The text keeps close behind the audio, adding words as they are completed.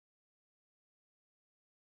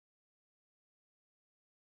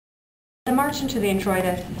The march into the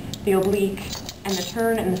introitus, the oblique, and the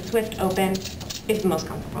turn and the swift open is the most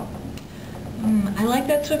comfortable. I like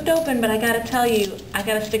that swift open, but I gotta tell you, I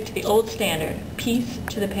gotta stick to the old standard. Piece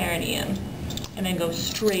to the perineum, and then go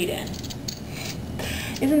straight in.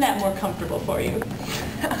 Isn't that more comfortable for you?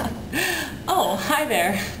 Oh, hi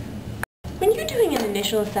there. When you're doing an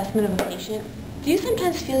initial assessment of a patient, do you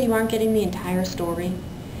sometimes feel you aren't getting the entire story?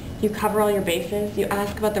 You cover all your bases, you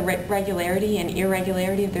ask about the regularity and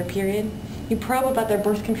irregularity of their period, you probe about their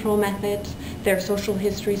birth control methods, their social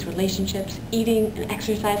histories, relationships, eating and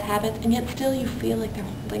exercise habits, and yet still you feel like they're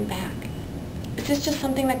holding back. Is this just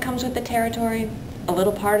something that comes with the territory? A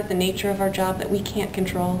little part of the nature of our job that we can't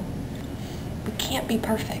control? We can't be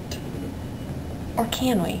perfect. Or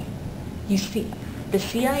can we? You see, the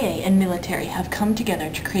CIA and military have come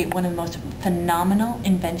together to create one of the most phenomenal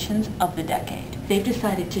inventions of the decade. They've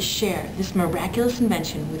decided to share this miraculous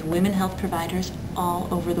invention with women health providers all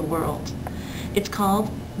over the world. It's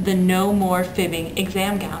called the No More Fibbing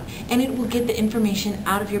exam gown, and it will get the information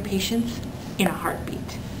out of your patients in a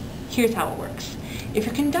heartbeat. Here's how it works. If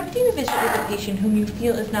you're conducting a visit with a patient whom you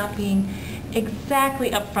feel is not being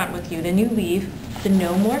exactly upfront with you, then you leave the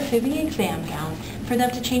No More Fibbing exam gown for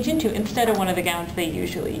them to change into instead of one of the gowns they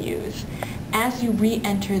usually use. As you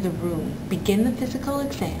re-enter the room, begin the physical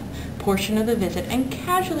exam portion of the visit and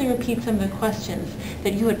casually repeat some of the questions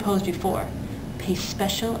that you had posed before. Pay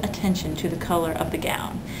special attention to the color of the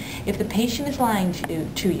gown. If the patient is lying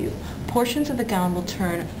to you, portions of the gown will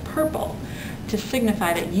turn purple to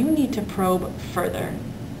signify that you need to probe further.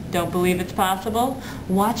 Don't believe it's possible?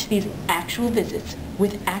 Watch these actual visits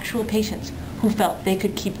with actual patients who felt they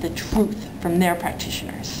could keep the truth from their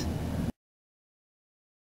practitioners.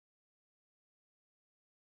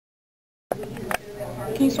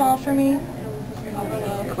 Can you swallow for me?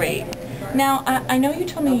 Great. Now, I know you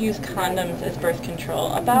told me you use condoms as birth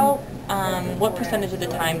control. About what percentage of the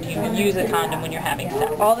time do you use a condom when you're having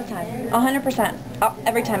sex? All the time. 100%.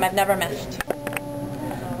 Every time. I've never missed.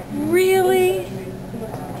 Really?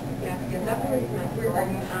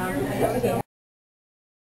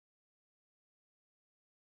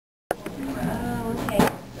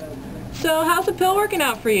 So how's the pill working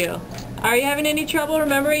out for you? Are you having any trouble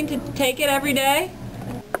remembering to take it every day?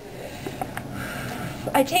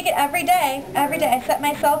 I take it every day. Every day. I set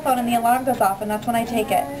my cell phone and the alarm goes off, and that's when I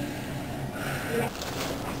take it.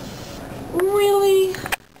 Really?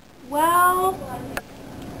 Well...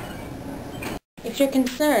 If you're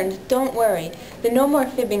concerned, don't worry. The No More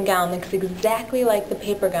Fibbing gown looks exactly like the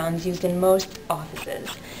paper gowns used in most offices.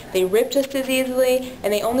 They rip just as easily,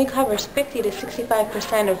 and they only cover 50 to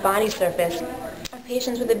 65% of body surface of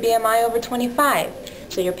patients with a BMI over 25.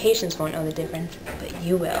 So your patients won't know the difference, but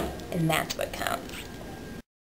you will, and that's what counts.